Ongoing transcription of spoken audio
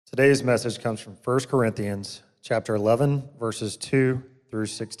Today's message comes from 1 Corinthians chapter 11, verses 2 through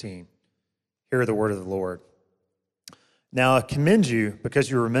 16. Hear the word of the Lord. Now I commend you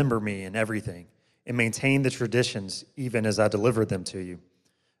because you remember me in everything and maintain the traditions even as I delivered them to you.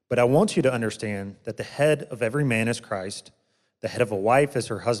 But I want you to understand that the head of every man is Christ, the head of a wife is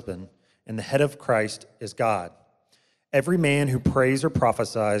her husband, and the head of Christ is God. Every man who prays or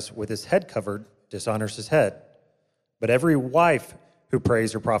prophesies with his head covered dishonors his head, but every wife who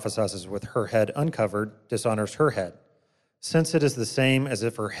prays or prophesies with her head uncovered dishonors her head, since it is the same as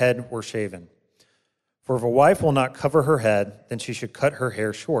if her head were shaven. For if a wife will not cover her head, then she should cut her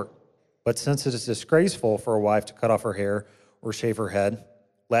hair short. But since it is disgraceful for a wife to cut off her hair or shave her head,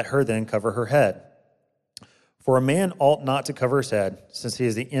 let her then cover her head. For a man ought not to cover his head, since he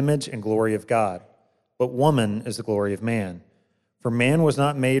is the image and glory of God, but woman is the glory of man. For man was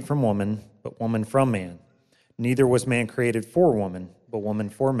not made from woman, but woman from man. Neither was man created for woman, but woman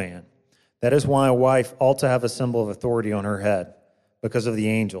for man. That is why a wife ought to have a symbol of authority on her head, because of the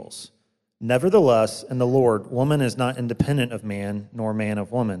angels. Nevertheless, in the Lord, woman is not independent of man, nor man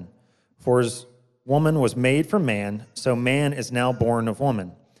of woman. For as woman was made from man, so man is now born of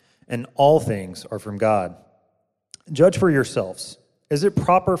woman, and all things are from God. Judge for yourselves. Is it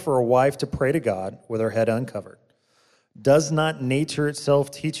proper for a wife to pray to God with her head uncovered? Does not nature itself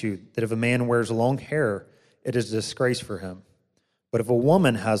teach you that if a man wears long hair, it is a disgrace for him? But if a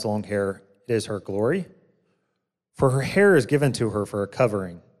woman has long hair, it is her glory, for her hair is given to her for a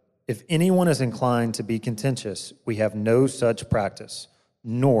covering. If anyone is inclined to be contentious, we have no such practice,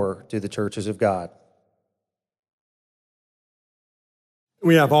 nor do the churches of God.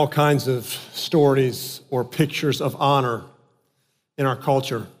 We have all kinds of stories or pictures of honor in our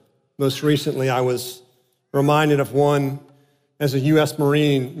culture. Most recently, I was reminded of one as a U.S.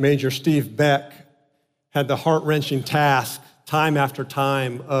 Marine. Major Steve Beck had the heart-wrenching task time after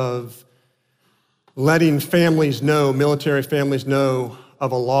time of letting families know, military families know,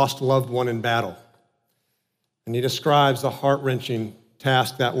 of a lost loved one in battle. And he describes the heart-wrenching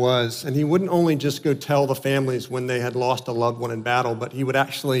task that was. And he wouldn't only just go tell the families when they had lost a loved one in battle, but he would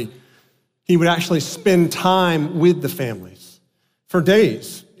actually spend time with the families for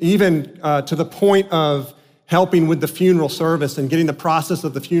days, even to the point of helping with the funeral service and getting the process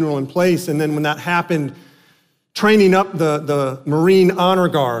of the funeral in place. And then when that happened, training up the Marine Honor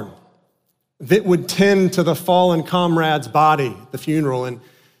Guard that would tend to the fallen comrade's body, the funeral.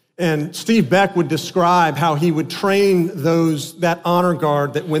 And Steve Beck would describe how he would train that honor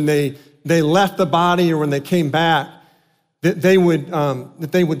guard that when they left the body or when they came back, that they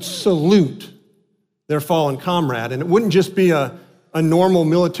would salute their fallen comrade. And it wouldn't just be a normal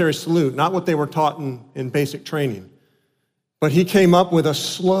military salute, not what they were taught in basic training. But he came up with a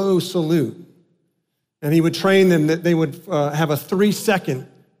slow salute. And he would train them that they would have a 3-second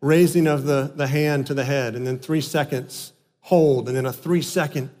raising of the hand to the head, and then 3 seconds hold, and then a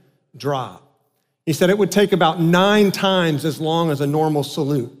 3-second drop. He said it would take about 9 times as long as a normal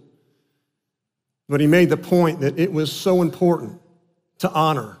salute. But he made the point that it was so important to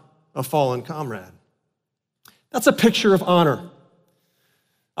honor a fallen comrade. That's a picture of honor.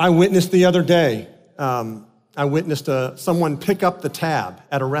 I witnessed the other day, someone pick up the tab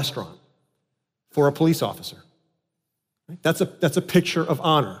at a restaurant for a police officer. That's a picture of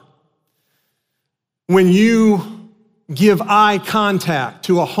honor. When you give eye contact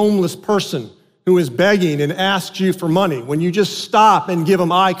to a homeless person who is begging and asks you for money, when you just stop and give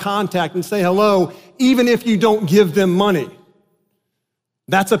them eye contact and say hello, even if you don't give them money,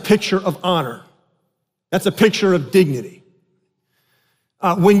 that's a picture of honor. That's a picture of dignity.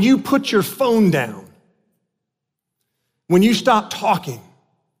 When you put your phone down, when you stop talking,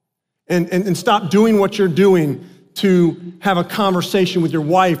 and stop doing what you're doing to have a conversation with your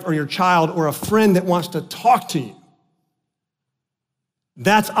wife or your child or a friend that wants to talk to you.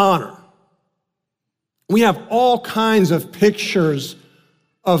 That's honor. We have all kinds of pictures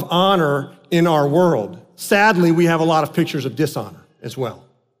of honor in our world. Sadly, we have a lot of pictures of dishonor as well.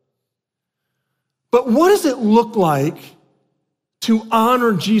 But what does it look like to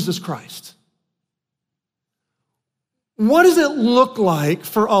honor Jesus Christ? What does it look like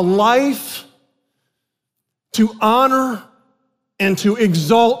for a life to honor and to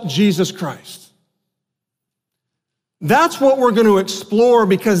exalt Jesus Christ? That's what we're going to explore,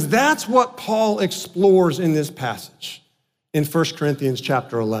 because that's what Paul explores in this passage in 1 Corinthians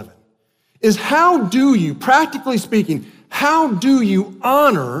chapter 11. Is how do you, practically speaking, how do you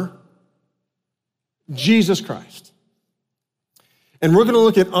honor Jesus Christ? And we're going to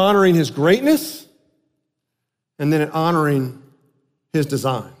look at honoring his greatness and then at honoring his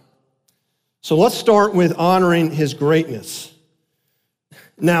design. So let's start with honoring his greatness.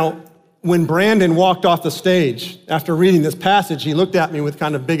 Now, when Brandon walked off the stage after reading this passage, he looked at me with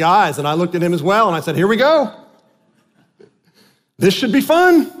kind of big eyes, and I looked at him as well, and I said, here we go. This should be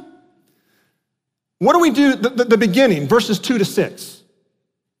fun. What do we do? The beginning, verses 2 to 6.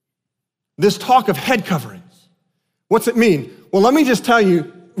 This talk of head coverings. What's it mean? Well, let me just tell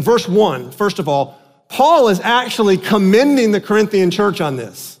you, verse 1, first of all, Paul is actually commending the Corinthian church on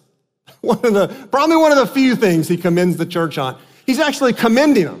this. Probably one of the few things he commends the church on. He's actually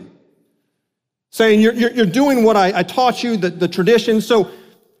commending them, saying, you're doing what I taught you, the tradition. So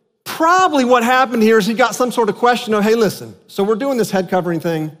probably what happened here is he got some sort of question of, hey, listen, so we're doing this head covering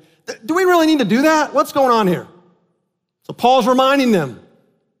thing. Do we really need to do that? What's going on here? So Paul's reminding them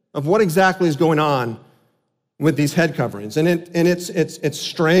of what exactly is going on with these head coverings. And it's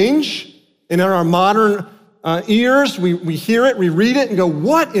strange. And in our modern ears, we hear it, we read it, and go,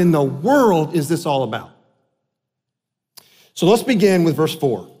 what in the world is this all about? So let's begin with verse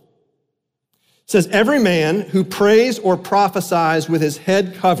 4. It says, every man who prays or prophesies with his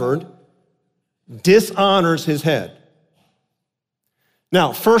head covered dishonors his head.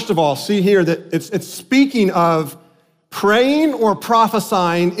 Now, first of all, see here that it's speaking of praying or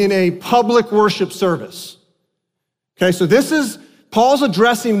prophesying in a public worship service. Okay, so Paul's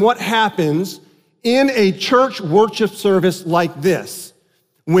addressing what happens in a church worship service like this.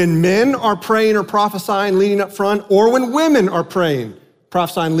 When men are praying or prophesying leading up front, or when women are praying,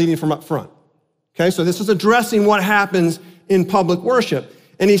 prophesying leading from up front. Okay, so this is addressing what happens in public worship.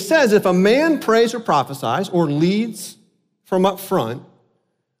 And he says if a man prays or prophesies or leads from up front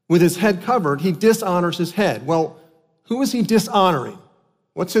with his head covered, he dishonors his head. Well, who is he dishonoring?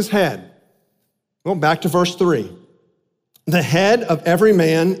 What's his head? Well, back to verse 3. The head of every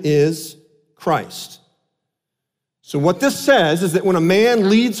man is Christ. So what this says is that when a man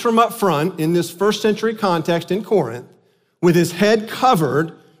leads from up front in this first century context in Corinth with his head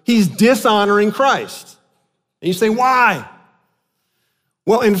covered, he's dishonoring Christ. And you say, why?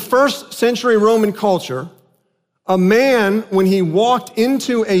 Well, in first century Roman culture, a man, when he walked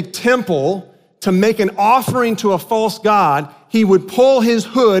into a temple to make an offering to a false god, he would pull his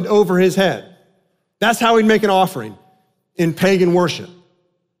hood over his head. That's how he'd make an offering in pagan worship.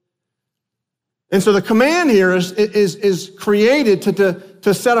 And so the command here is created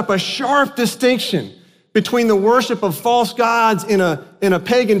to set up a sharp distinction between the worship of false gods in a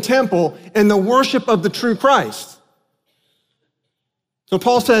pagan temple and the worship of the true Christ. So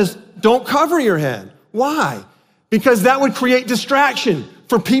Paul says, don't cover your head. Why? Because that would create distraction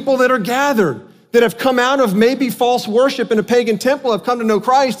for people that are gathered, that have come out of maybe false worship in a pagan temple, have come to know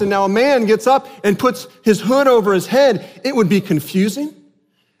Christ, and now a man gets up and puts his hood over his head. It would be confusing.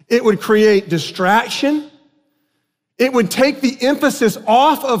 It would create distraction. It would take the emphasis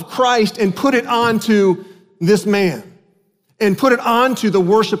off of Christ and put it onto this man and put it onto the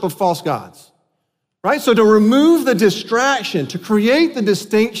worship of false gods, right? So to remove the distraction, to create the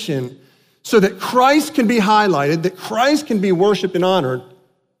distinction so that Christ can be highlighted, that Christ can be worshiped and honored,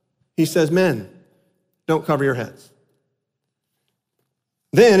 he says, men, don't cover your heads.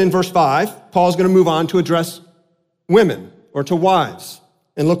 Then in verse 5, Paul's going to move on to address women or to wives.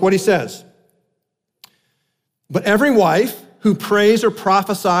 And look what he says. But every wife who prays or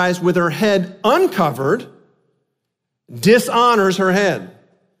prophesies with her head uncovered dishonors her head,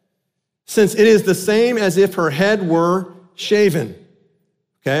 since it is the same as if her head were shaven.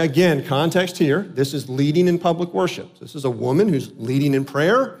 Okay, again, context here. This is leading in public worship. This is a woman who's leading in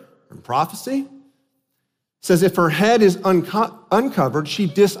prayer and prophecy. It says if her head is uncovered, she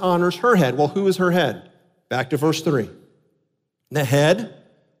dishonors her head. Well, who is her head? Back to verse 3. The head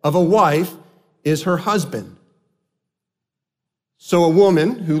of a wife is her husband. So a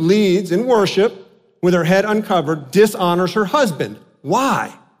woman who leads in worship with her head uncovered dishonors her husband.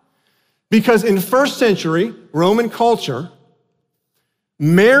 Why? Because in first century Roman culture,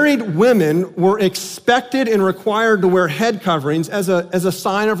 married women were expected and required to wear head coverings as a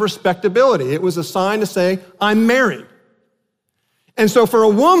sign of respectability. It was a sign to say, I'm married. And so for a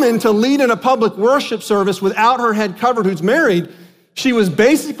woman to lead in a public worship service without her head covered who's married, she was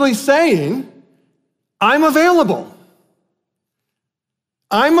basically saying, I'm available.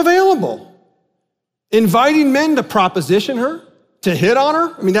 I'm available. Inviting men to proposition her, to hit on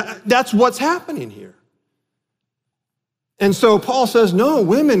her. I mean, that's what's happening here. And so Paul says, no,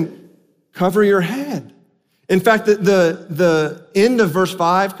 women, cover your head. In fact, the end of verse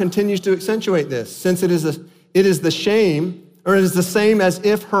 5 continues to accentuate this, since it is the same as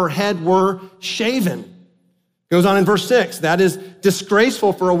if her head were shaven. Goes on in verse 6, that is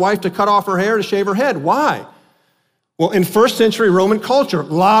disgraceful for a wife to cut off her hair to shave her head. Why? Well, in first century Roman culture, a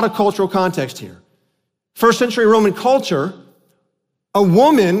lot of cultural context here. First century Roman culture,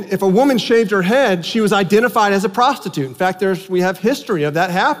 If a woman shaved her head, she was identified as a prostitute. In fact, we have history of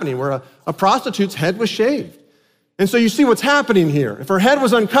that happening where a prostitute's head was shaved. And so you see what's happening here. If her head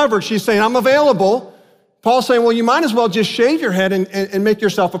was uncovered, she's saying, I'm available. Paul's saying, well, you might as well just shave your head and make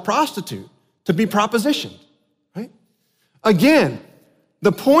yourself a prostitute to be propositioned, right? Again,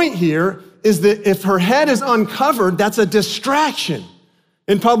 the point here is that if her head is uncovered, that's a distraction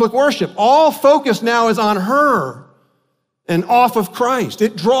in public worship. All focus now is on her and off of Christ.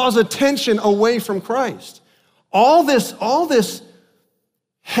 It draws attention away from Christ. All this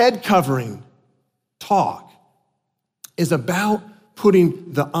head covering talk is about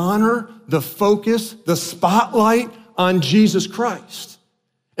putting the honor, the focus, the spotlight on Jesus Christ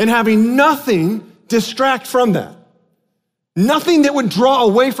and having nothing distract from that. Nothing that would draw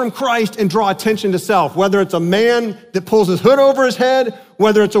away from Christ and draw attention to self, whether it's a man that pulls his hood over his head,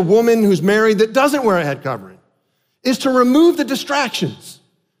 whether it's a woman who's married that doesn't wear a head covering, is to remove the distractions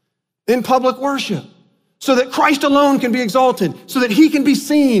in public worship so that Christ alone can be exalted, so that he can be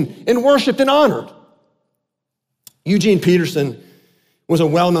seen and worshiped and honored. Eugene Peterson was a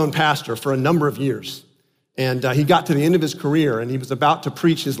well-known pastor for a number of years, and he got to the end of his career, and he was about to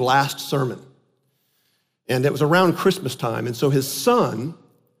preach his last sermon. And it was around Christmas time, and so his son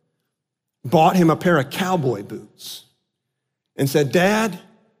bought him a pair of cowboy boots and said, Dad,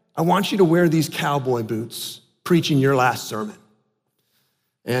 I want you to wear these cowboy boots preaching your last sermon.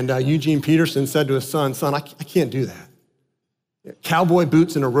 And Eugene Peterson said to his son, I can't do that. Cowboy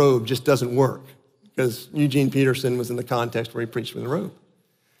boots and a robe just doesn't work, because Eugene Peterson was in the context where he preached with a robe.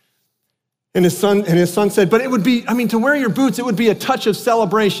 And his son said, but it would be, to wear your boots, it would be a touch of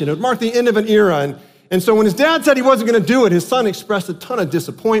celebration. It would mark the end of an era. And so when his dad said he wasn't going to do it, his son expressed a ton of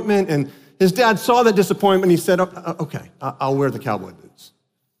disappointment. And his dad saw that disappointment. He said, okay, I'll wear the cowboy boots.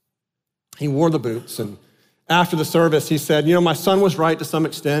 He wore the boots. And after the service, he said, my son was right to some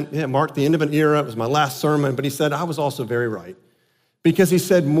extent. Yeah, it marked the end of an era. It was my last sermon. But he said, I was also very right. Because he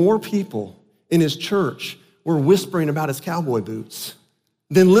said more people in his church were whispering about his cowboy boots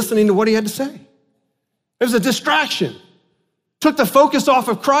than listening to what he had to say. It was a distraction. Took the focus off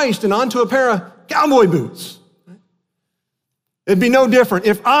of Christ and onto a pair of cowboy boots. It'd be no different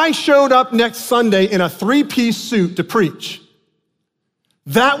if I showed up next Sunday in a 3-piece suit to preach.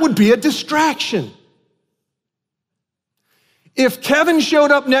 That would be a distraction. If Kevin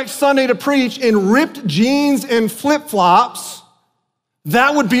showed up next Sunday to preach in ripped jeans and flip-flops,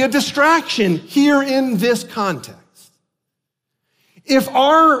 that would be a distraction here in this context. If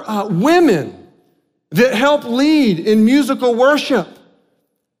our women that help lead in musical worship,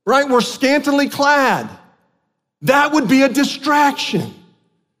 right, were scantily clad, that would be a distraction,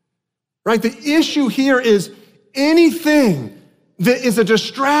 right? The issue here is anything that is a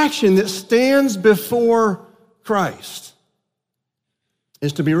distraction that stands before Christ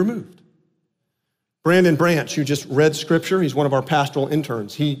is to be removed. Brandon Branch, who just read scripture, he's one of our pastoral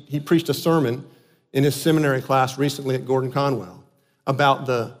interns. He preached a sermon in his seminary class recently at Gordon Conwell about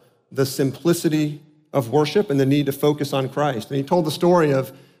the simplicity of worship and the need to focus on Christ. And he told the story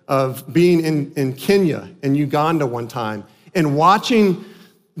of being in Kenya and Uganda one time and watching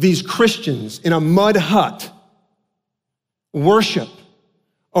these Christians in a mud hut worship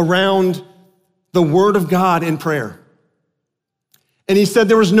around the Word of God in prayer. And he said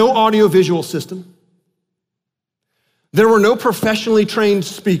there was no audiovisual system. There were no professionally trained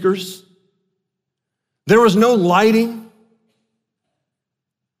speakers. There was no lighting.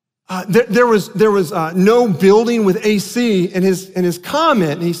 There was no building with AC. And his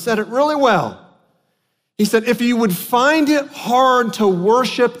comment, and he said it really well. He said, if you would find it hard to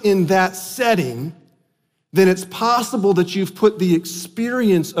worship in that setting, then it's possible that you've put the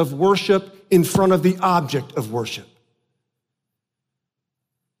experience of worship in front of the object of worship.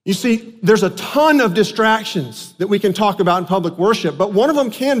 You see, there's a ton of distractions that we can talk about in public worship, but one of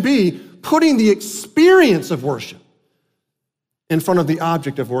them can be putting the experience of worship in front of the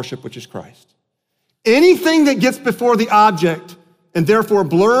object of worship, which is Christ. Anything that gets before the object and therefore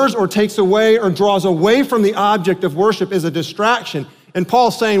blurs or takes away or draws away from the object of worship is a distraction. And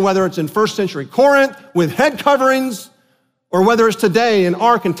Paul's saying whether it's in first century Corinth with head coverings or whether it's today in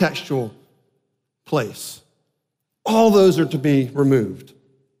our contextual place, all those are to be removed.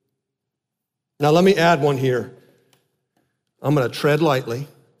 Now, let me add one here. I'm going to tread lightly,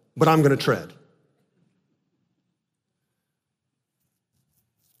 but I'm going to tread.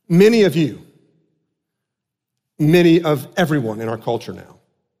 Many of you, many of everyone in our culture now,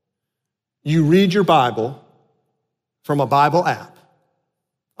 you read your Bible from a Bible app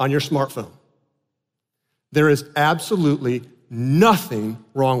on your smartphone. There is absolutely nothing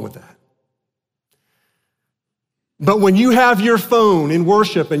wrong with that. But when you have your phone in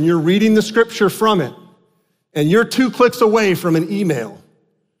worship and you're reading the scripture from it, and you're 2 clicks away from an email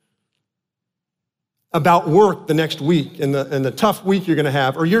about work the next week and the tough week you're gonna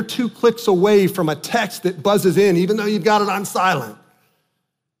have, or you're 2 clicks away from a text that buzzes in even though you've got it on silent,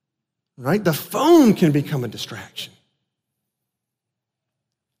 right? The phone can become a distraction.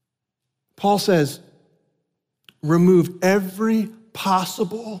 Paul says, remove every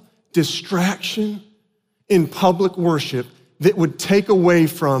possible distraction in public worship that would take away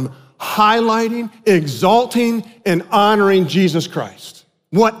from highlighting, exalting, and honoring Jesus Christ.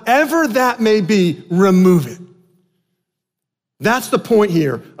 Whatever that may be, remove it. That's the point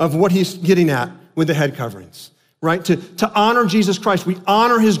here of what he's getting at with the head coverings, right? To honor Jesus Christ, we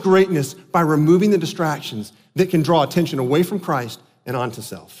honor his greatness by removing the distractions that can draw attention away from Christ and onto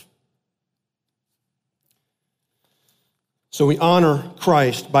self. So we honor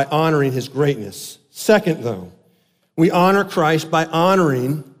Christ by honoring his greatness. Second, though, we honor Christ by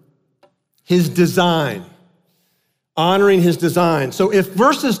honoring his design. Honoring his design. So if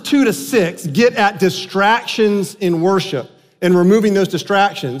verses 2 to 6 get at distractions in worship and removing those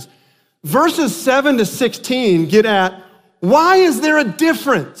distractions, verses 7 to 16 get at why is there a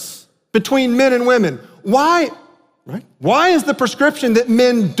difference between men and women? Why is the prescription that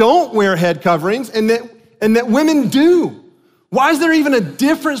men don't wear head coverings and that women do? Why is there even a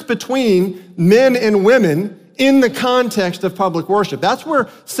difference between men and women in the context of public worship? That's where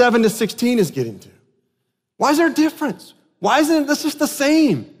 7 to 16 is getting to. Why is there a difference? Why isn't this just the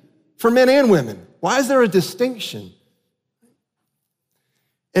same for men and women? Why is there a distinction?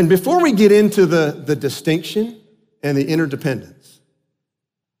 And before we get into the distinction and the interdependence,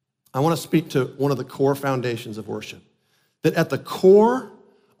 I want to speak to one of the core foundations of worship. That at the core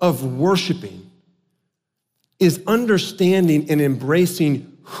of worshiping is understanding and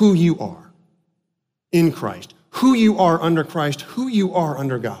embracing who you are in Christ, who you are under Christ, who you are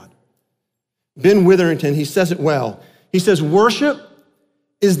under God. Ben Witherington, he says it well. He says, worship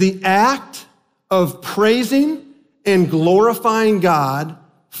is the act of praising and glorifying God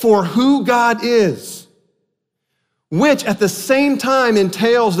for who God is, which at the same time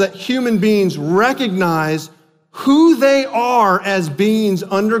entails that human beings recognize who they are as beings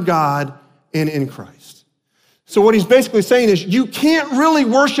under God and in Christ. So what he's basically saying is you can't really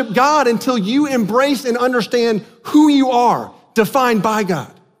worship God until you embrace and understand who you are, defined by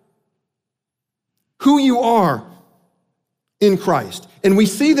God. Who you are in Christ. And we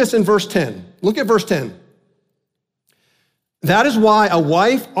see this in verse 10. Look at verse 10. That is why a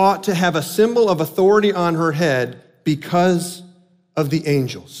wife ought to have a symbol of authority on her head because of the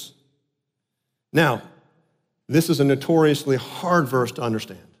angels. Now, this is a notoriously hard verse to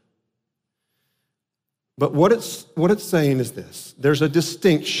understand. But what it's saying is this. There's a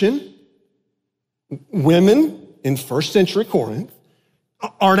distinction. Women in first century Corinth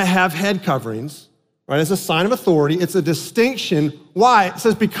are to have head coverings, right, as a sign of authority. It's a distinction. Why? It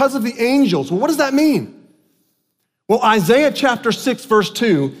says because of the angels. Well, what does that mean? Well, Isaiah chapter 6, verse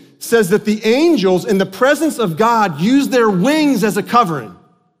 2 says that the angels in the presence of God use their wings as a covering.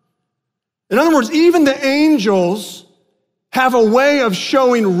 In other words, even the angels have a way of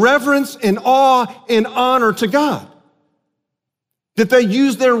showing reverence and awe and honor to God. That they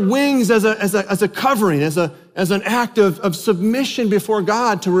use their wings as a covering, as an act of submission before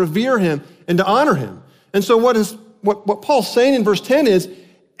God to revere him and to honor him. And so what Paul's saying in verse 10 is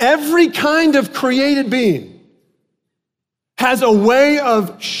every kind of created being has a way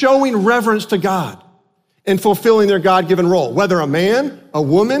of showing reverence to God and fulfilling their God-given role. Whether a man, a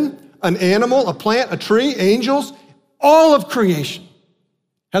woman, an animal, a plant, a tree, angels, all of creation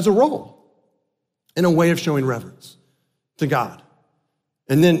has a role and a way of showing reverence to God.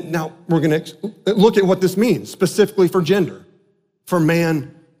 And then now we're going to look at what this means specifically for gender, for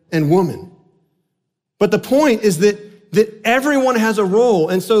man and woman. But the point is that everyone has a role.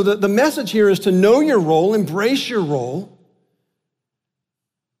 And so the message here is to know your role, embrace your role,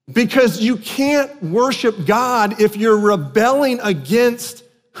 because you can't worship God if you're rebelling against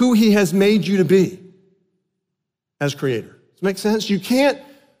who he has made you to be as creator. Does that make sense? You can't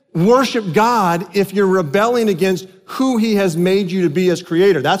worship God if you're rebelling against who he has made you to be as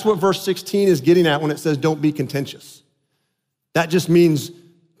creator. That's what verse 16 is getting at when it says don't be contentious. That just means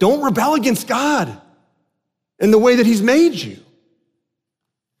don't rebel against God in the way that he's made you.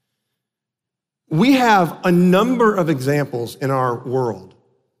 We have a number of examples in our world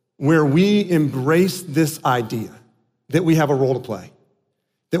where we embrace this idea that we have a role to play,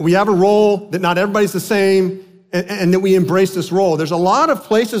 that we have a role, that not everybody's the same, and that we embrace this role. There's a lot of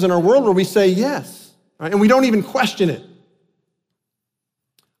places in our world where we say yes, right? And we don't even question it.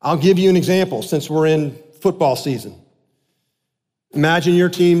 I'll give you an example since we're in football season. Imagine your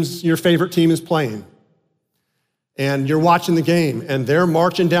favorite team is playing, and you're watching the game, and they're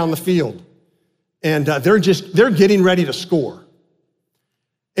marching down the field, and they're getting ready to score.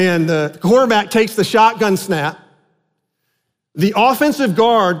 And the quarterback takes the shotgun snap. The offensive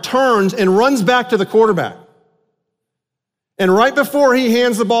guard turns and runs back to the quarterback. And right before he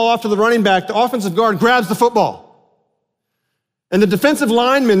hands the ball off to the running back, the offensive guard grabs the football. And the defensive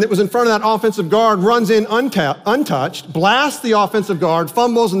lineman that was in front of that offensive guard runs in untouched, blasts the offensive guard,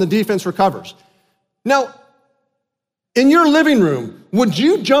 fumbles, and the defense recovers. Now, in your living room, would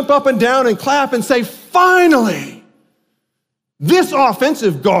you jump up and down and clap and say, finally, this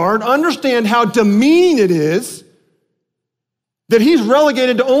offensive guard understand how demeaning it is that he's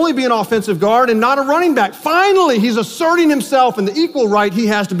relegated to only be an offensive guard and not a running back. Finally, he's asserting himself and the equal right he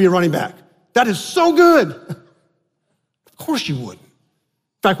has to be a running back. That is so good. Of course you wouldn't.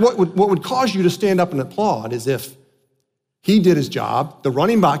 In fact, what would cause you to stand up and applaud is if he did his job, the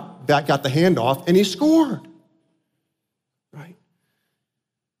running back got the handoff, and he scored. Right?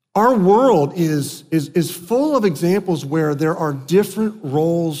 Our world is full of examples where there are different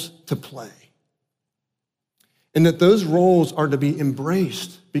roles to play. And that those roles are to be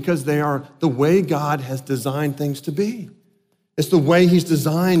embraced because they are the way God has designed things to be. It's the way he's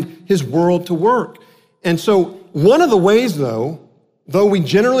designed his world to work. And so one of the ways, though we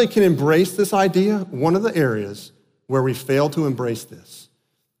generally can embrace this idea, one of the areas where we fail to embrace this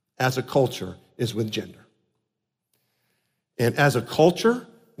as a culture is with gender. And as a culture,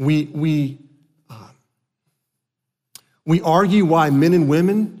 we argue why men and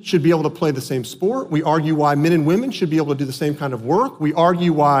women should be able to play the same sport. We argue why men and women should be able to do the same kind of work. We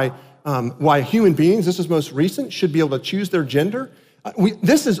argue why human beings, this is most recent, should be able to choose their gender.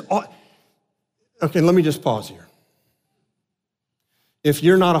 Okay, let me just pause here. If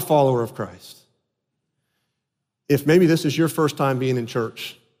you're not a follower of Christ, if maybe this is your first time being in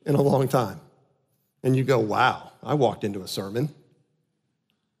church in a long time, and you go, wow, I walked into a sermon.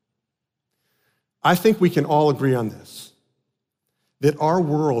 I think we can all agree on this, that our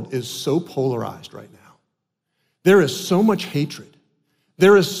world is so polarized right now. There is so much hatred.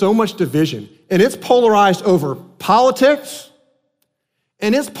 There is so much division, and it's polarized over politics,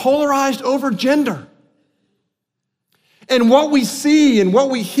 and it's polarized over gender. And what we see and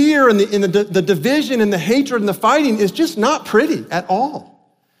what we hear in the division and the hatred and the fighting is just not pretty at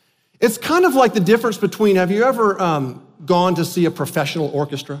all. It's kind of like the difference between, have you ever gone to see a professional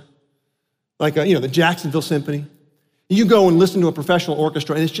orchestra? Like, the Jacksonville Symphony. You go and listen to a professional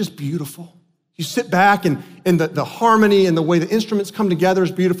orchestra, and it's just beautiful. You sit back, and the harmony and the way the instruments come together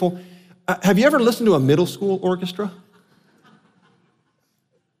is beautiful. Have you ever listened to a middle school orchestra?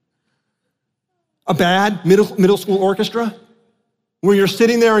 A bad middle school orchestra? Where you're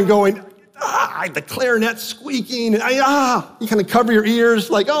sitting there and going, the clarinet's squeaking, and you kind of cover your ears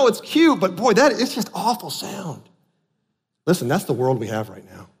like, oh, it's cute, but boy, it's just awful sound. Listen, that's the world we have right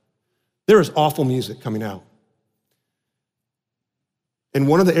now. There is awful music coming out. And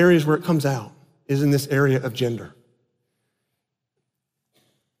one of the areas where it comes out is in this area of gender.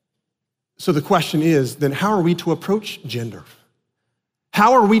 So the question is, then how are we to approach gender?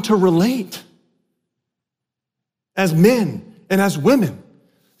 How are we to relate as men and as women?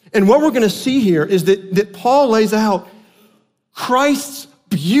 And what we're going to see here is that Paul lays out Christ's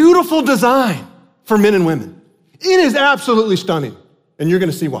beautiful design for men and women. It is absolutely stunning, and you're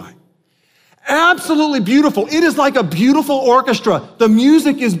going to see why. Absolutely beautiful. It is like a beautiful orchestra. The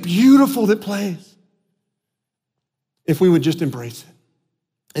music is beautiful that plays. If we would just embrace it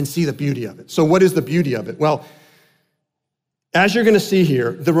and see the beauty of it. So what is the beauty of it? Well, as you're going to see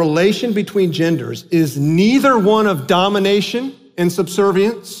here, the relation between genders is neither one of domination and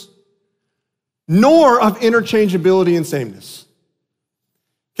subservience, nor of interchangeability and sameness.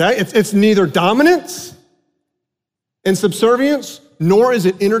 Okay? It's neither dominance and subservience, nor is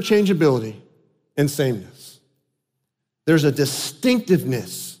it interchangeability and sameness. There's a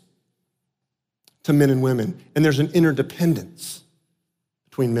distinctiveness to men and women, and there's an interdependence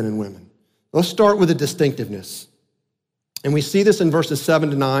between men and women. Let's start with the distinctiveness. And we see this in verses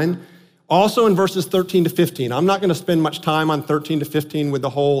 7-9, also in verses 13 to 15. I'm not going to spend much time on 13 to 15 with the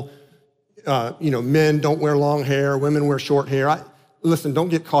whole, men don't wear long hair, women wear short hair. Listen, don't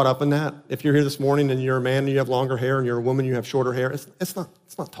get caught up in that. If you're here this morning and you're a man and you have longer hair and you're a woman, you have shorter hair, it's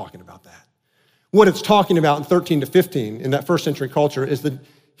not talking about that. What it's talking about in 13 to 15 in that first century culture is that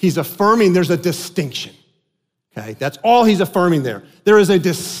he's affirming there's a distinction. Okay, that's all he's affirming there. There is a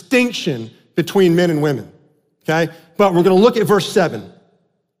distinction between men and women. Okay, but we're going to look at verse 7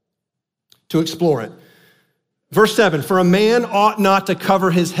 to explore it. Verse 7, for a man ought not to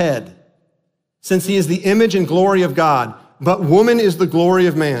cover his head. since he is the image and glory of God, but woman is the glory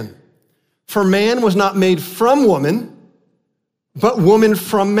of man. For man was not made from woman, but woman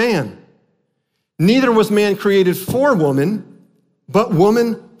from man. Neither was man created for woman, but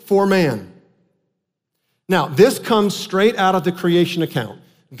woman for man. Now, this comes straight out of the creation account.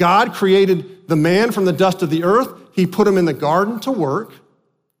 God created the man from the dust of the earth. He put him in the garden to work,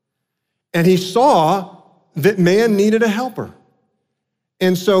 and he saw that man needed a helper.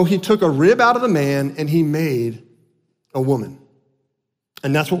 And so he took a rib out of the man and he made a woman.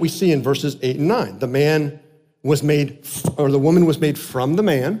 And that's what we see in verses 8 and 9. The man was made, or the woman was made from the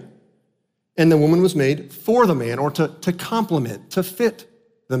man, and the woman was made for the man, or to complement, to fit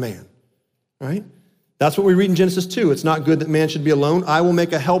the man, right? That's what we read in Genesis 2. It's not good that man should be alone. I will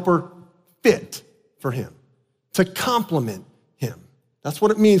make a helper fit for him, to complement him. That's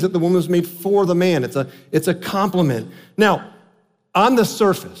what it means that the woman was made for the man. It's a complement. Now, on the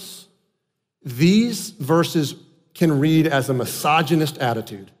surface, these verses can read as a misogynist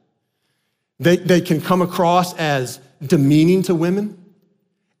attitude. They can come across as demeaning to women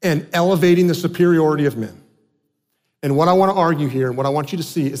and elevating the superiority of men. And what I want to argue here, and what I want you to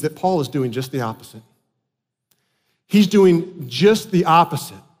see, is that Paul is doing just the opposite. He's doing just the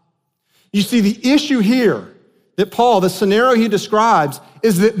opposite. You see, the issue here that Paul, the scenario he describes,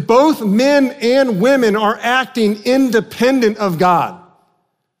 is that both men and women are acting independent of God.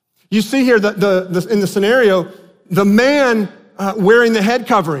 You see here that in the scenario, the man wearing the head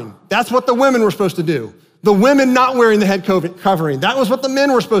covering, that's what the women were supposed to do. The women not wearing the head covering, that was what the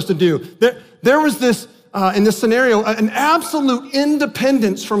men were supposed to do. There was this, in this scenario, an absolute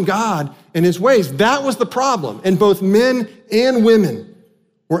independence from God and his ways. That was the problem. And both men and women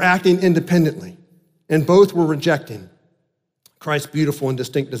were acting independently, and both were rejecting Christ's beautiful and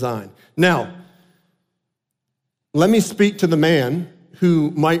distinct design. Now, let me speak to the man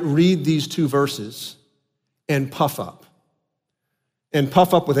who might read these two verses and puff up. And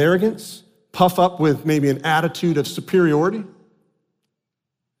puff up with arrogance, puff up with maybe an attitude of superiority.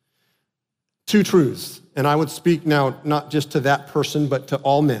 Two truths, and I would speak now not just to that person, but to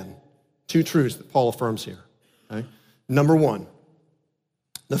all men. Two truths that Paul affirms here. Okay? Number one,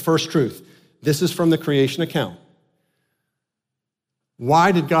 the first truth. This is from the creation account.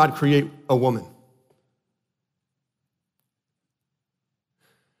 Why did God create a woman?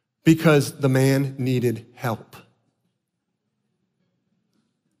 Because the man needed help.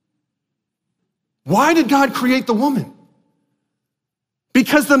 Why did God create the woman?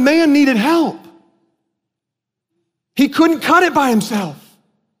 Because the man needed help. He couldn't cut it by himself.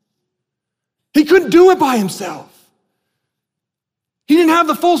 He couldn't do it by himself. He didn't have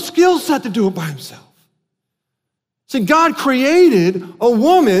the full skill set to do it by himself. See, God created a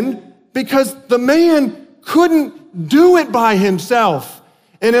woman because the man couldn't do it by himself.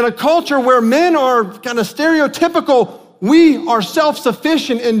 And in a culture where men are kind of stereotypical, we are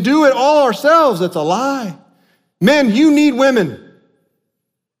self-sufficient and do it all ourselves, it's a lie. Men, you need women.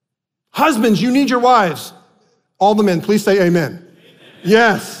 Husbands, you need your wives. All the men, please say amen. Amen.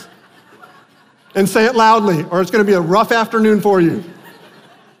 Yes. And say it loudly, or it's going to be a rough afternoon for you.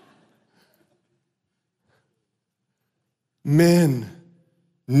 Men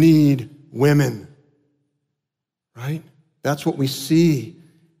need women, right? That's what we see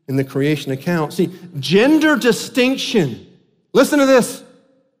in the creation account. See, gender distinction, listen to this.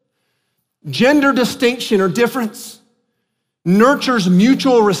 Gender distinction or difference nurtures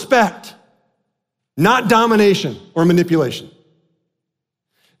mutual respect, not domination or manipulation.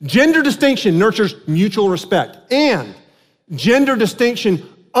 Gender distinction nurtures mutual respect, and gender distinction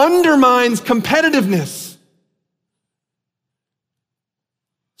undermines competitiveness,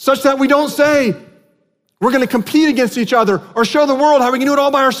 such that we don't say, we're going to compete against each other or show the world how we can do it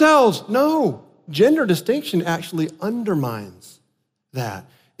all by ourselves. No, gender distinction actually undermines that.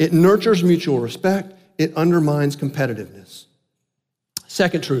 It nurtures mutual respect. It undermines competitiveness.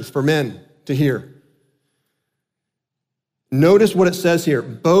 Second truth for men to hear. Notice what it says here.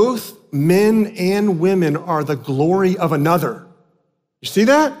 Both men and women are the glory of another. You see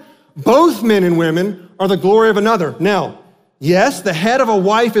that? Both men and women are the glory of another. Now, yes, the head of a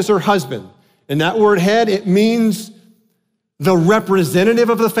wife is her husband. And that word head, it means the representative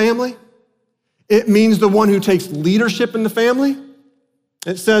of the family. It means the one who takes leadership in the family.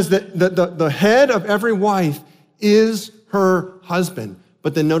 It says that the head of every wife is her husband.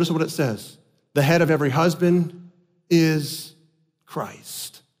 But then notice what it says. The head of every husband is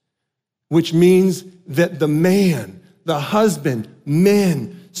Christ, which means that the man, the husband,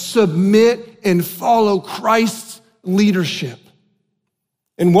 men submit and follow Christ's leadership.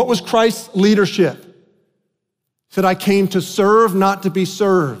 And what was Christ's leadership? He said, I came to serve, not to be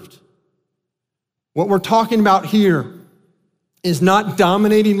served. What we're talking about here is not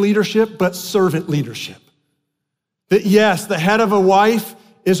dominating leadership, but servant leadership. That yes, the head of a wife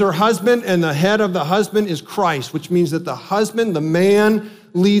is her husband, and the head of the husband is Christ, which means that the husband, the man,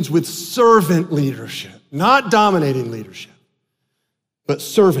 leads with servant leadership, not dominating leadership, but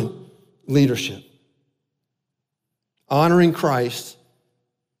servant leadership. Honoring Christ,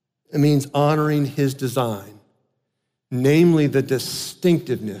 it means honoring his design, namely the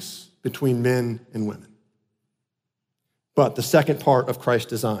distinctiveness between men and women. But the second part of Christ's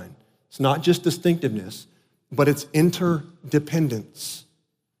design, it's not just distinctiveness, but it's interdependence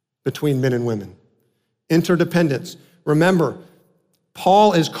between men and women. Interdependence. Remember,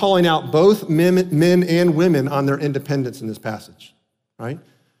 Paul is calling out both men and women on their independence in this passage, right?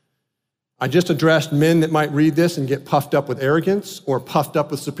 I just addressed men that might read this and get puffed up with arrogance or puffed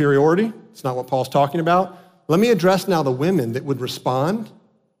up with superiority. It's not what Paul's talking about. Let me address now the women that would respond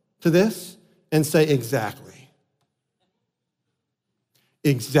to this and say, exactly.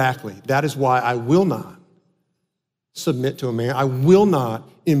 Exactly. That is why I will not submit to a man. I will not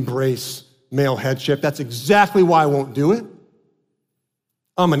embrace male headship. That's exactly why I won't do it.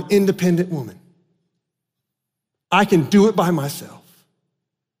 I'm an independent woman. I can do it by myself.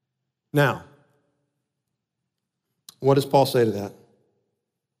 Now, what does Paul say to that?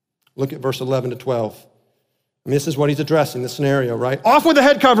 Look at verse 11 to 12. And this is what he's addressing, the scenario, right? Off with the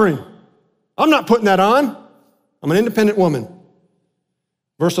head covering. I'm not putting that on. I'm an independent woman.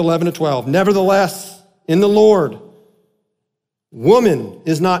 Verse 11 to 12. Nevertheless, in the Lord, woman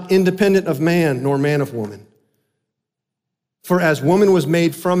is not independent of man, nor man of woman. For as woman was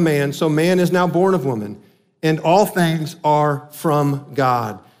made from man, so man is now born of woman, and all things are from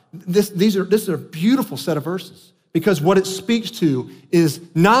God. This is a beautiful set of verses, because what it speaks to is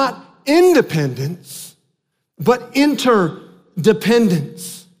not independence, but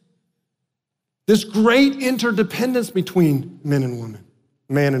interdependence. This great interdependence between men and women,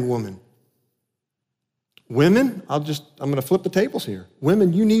 man and woman. Women, I'm going to flip the tables here.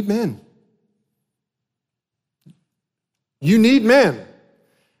 Women, you need men. You need men.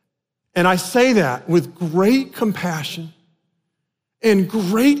 And I say that with great compassion and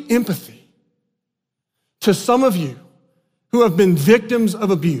great empathy to some of you who have been victims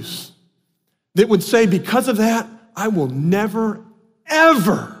of abuse that would say, because of that, I will never,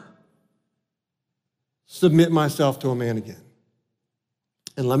 ever submit myself to a man again.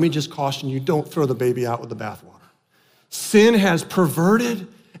 And let me just caution you, don't throw the baby out with the bathwater. Sin has perverted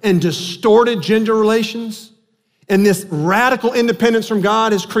and distorted gender relations, and this radical independence from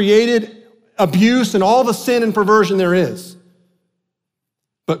God has created abuse and all the sin and perversion there is.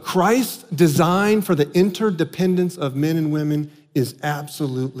 But Christ's design for the interdependence of men and women is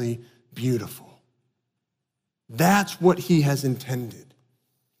absolutely beautiful. That's what he has intended,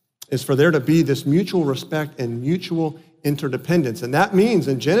 is for there to be this mutual respect and mutual interdependence. And that means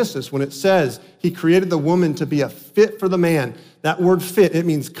in Genesis, when it says he created the woman to be a fit for the man, that word fit, it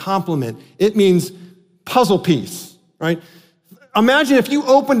means complement. It means puzzle piece, right? Imagine if you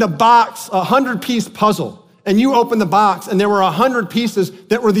opened a box, a 100-piece puzzle, and you opened the box and there were 100 pieces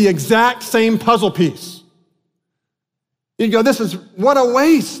that were the exact same puzzle piece. You'd go, what a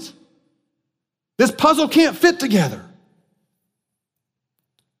waste. This puzzle can't fit together.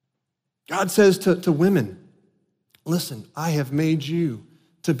 God says to women, listen, I have made you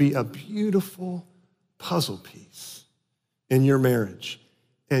to be a beautiful puzzle piece in your marriage.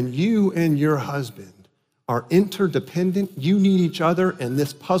 And you and your husband are interdependent. You need each other, and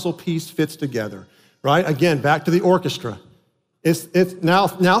this puzzle piece fits together, right? Again, back to the orchestra. It's now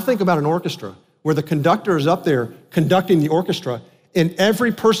think about an orchestra where the conductor is up there conducting the orchestra, and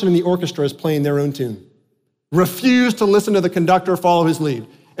every person in the orchestra is playing their own tune. Refuse to listen to the conductor, follow his lead.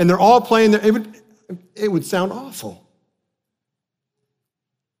 And they're all playing it would sound awful.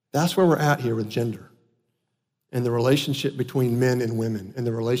 That's where we're at here with gender and the relationship between men and women and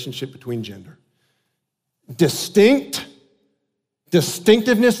the relationship between gender.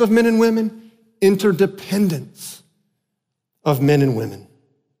 Distinctiveness of men and women, interdependence of men and women.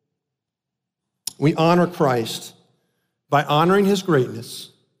 We honor Christ by honoring his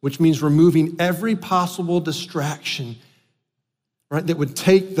greatness, which means removing every possible distraction, right, that would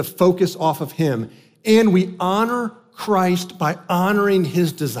take the focus off of him. And we honor Christ by honoring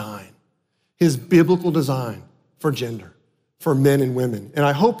his design, his biblical design for gender, for men and women. And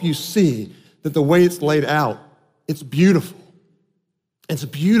I hope you see that the way it's laid out, it's beautiful. It's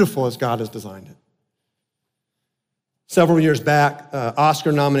beautiful as God has designed it. Several years back,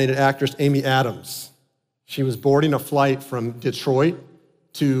 Oscar-nominated actress Amy Adams, she was boarding a flight from Detroit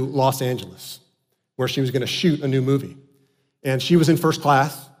to Los Angeles, where she was going to shoot a new movie. And she was in first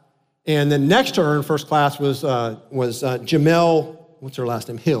class, And then next to her in first class was Jamel, what's her last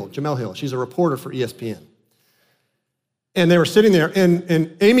name? Jamel Hill. She's a reporter for ESPN. And they were sitting there,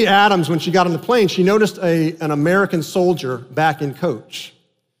 and Amy Adams, when she got on the plane, she noticed an American soldier back in coach.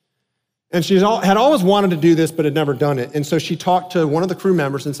 And she had always wanted to do this, but had never done it. And so she talked to one of the crew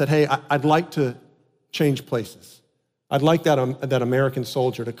members and said, hey, I'd like to change places. I'd like that American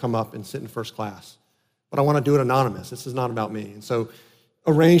soldier to come up and sit in first class, but I want to do it anonymous. This is not about me. And so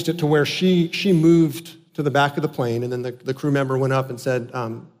arranged it to where she moved to the back of the plane, and then the crew member went up and said,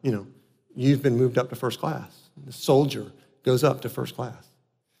 you've been moved up to first class. And the soldier goes up to first class.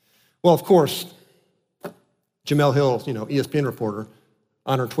 Well, of course, Jamel Hill, ESPN reporter,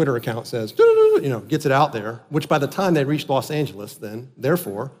 on her Twitter account says, gets it out there, which by the time they reached Los Angeles, then,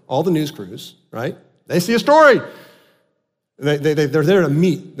 therefore, all the news crews, right, they see a story. They're there to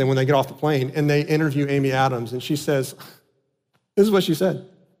meet then when they get off the plane, and they interview Amy Adams, and she says, this is what she said.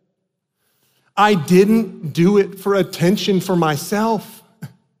 I didn't do it for attention for myself.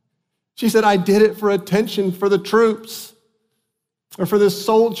 She said, I did it for attention for the troops or for this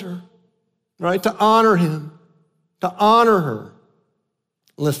soldier, right? To honor him, to honor her.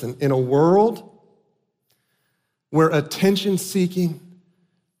 Listen, in a world where attention seeking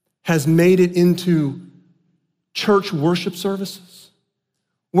has made it into church worship services,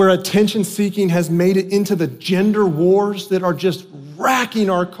 where attention seeking has made it into the gender wars that are just racking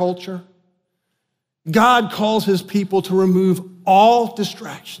our culture, God calls his people to remove all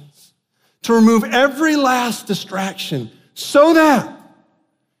distractions, to remove every last distraction so that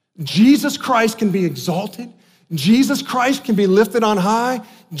Jesus Christ can be exalted, Jesus Christ can be lifted on high,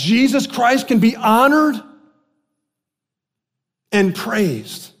 Jesus Christ can be honored and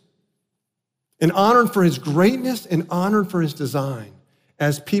praised, and honored for his greatness and honored for his design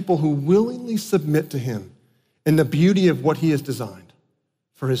as people who willingly submit to him in the beauty of what he has designed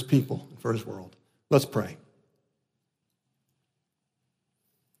for his people and for his world. Let's pray.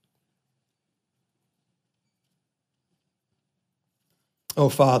 Oh,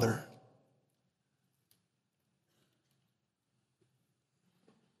 Father,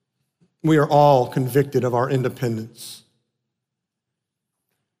 we are all convicted of our independence.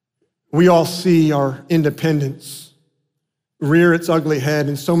 We all see our independence rear its ugly head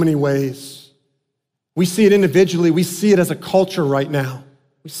in so many ways. We see it individually. We see it as a culture right now.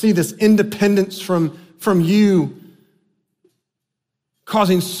 We see this independence from you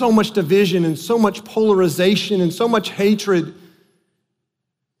causing so much division and so much polarization and so much hatred.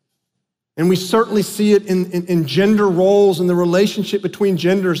 And we certainly see it in gender roles and the relationship between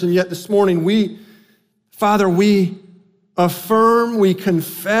genders. And yet this morning, Father, we affirm, we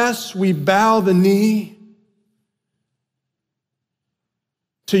confess, we bow the knee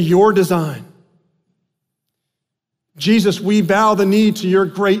to your design. Jesus, we bow the knee to your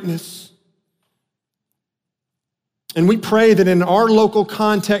greatness. And we pray that in our local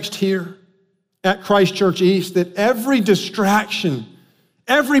context here at Christ Church East, that every distraction,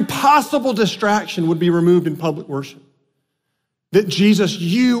 every possible distraction would be removed in public worship. That Jesus,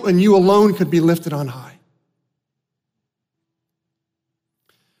 you and you alone could be lifted on high.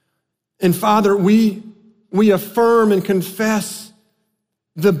 And Father, we affirm and confess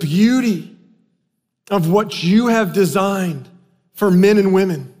the beauty of what you have designed for men and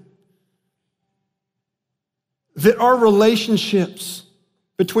women. That our relationships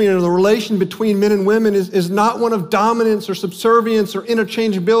the relation between men and women is not one of dominance or subservience or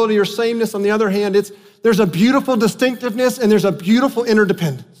interchangeability or sameness. On the other hand, there's a beautiful distinctiveness and there's a beautiful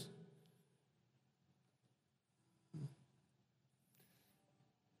interdependence.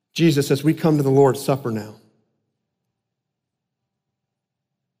 Jesus, as we come to the Lord's Supper now,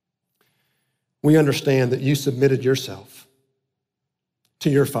 we understand that you submitted yourself to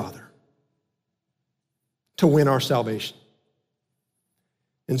your Father to win our salvation.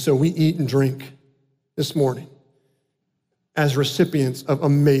 And so we eat and drink this morning as recipients of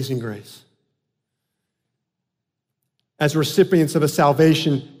amazing grace, as recipients of a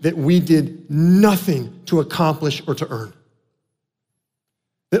salvation that we did nothing to accomplish or to earn.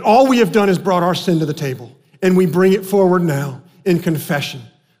 That all we have done is brought our sin to the table, and we bring it forward now in confession,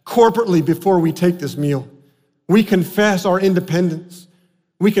 corporately before we take this meal. We confess our independence.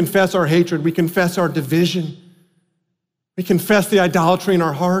 We confess our hatred. We confess our division. We confess the idolatry in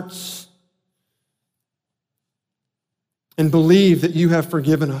our hearts and believe that you have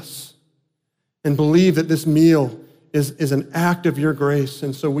forgiven us and believe that this meal is an act of your grace.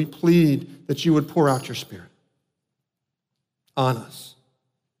 And so we plead that you would pour out your Spirit on us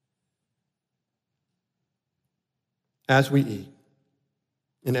as we eat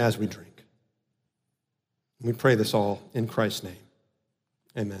and as we drink. We pray this all in Christ's name.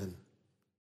 Amen.